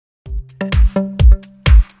Here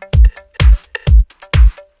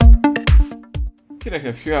I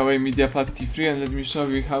have HUAWEI MEDIAPAD T3 and let me show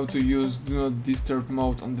you how to use Do Not Disturb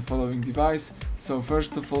mode on the following device. So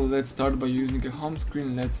first of all, let's start by using a home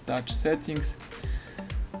screen. Let's touch settings.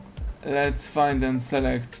 Let's find and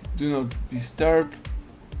select Do Not Disturb.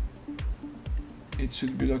 It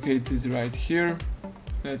should be located right here.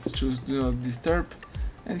 Let's choose Do Not Disturb,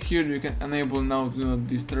 and here you can enable now Do Not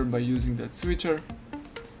Disturb by using that switcher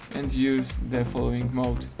and use the following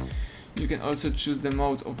mode. You can also choose the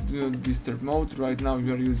mode of Do Not Disturb mode. Right now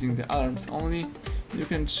we are using the alarms only. You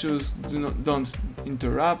can choose Don't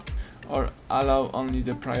Interrupt or allow only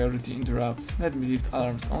the priority interrupts. Let me leave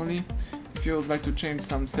alarms only. If you would like to change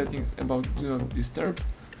some settings about Do Not Disturb,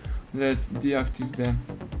 let's deactivate the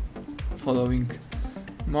following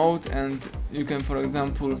mode, and you can, for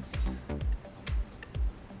example,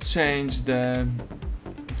 change the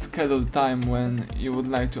schedule time when you would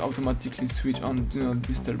like to automatically switch on Do Not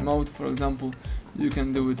Disturb mode. For example, you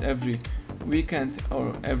can do it every weekend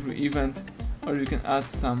or every event, or you can add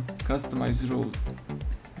some customized rule.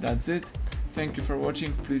 That's it. Thank you for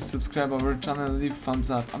watching. Please subscribe our channel and leave thumbs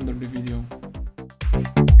up under the video.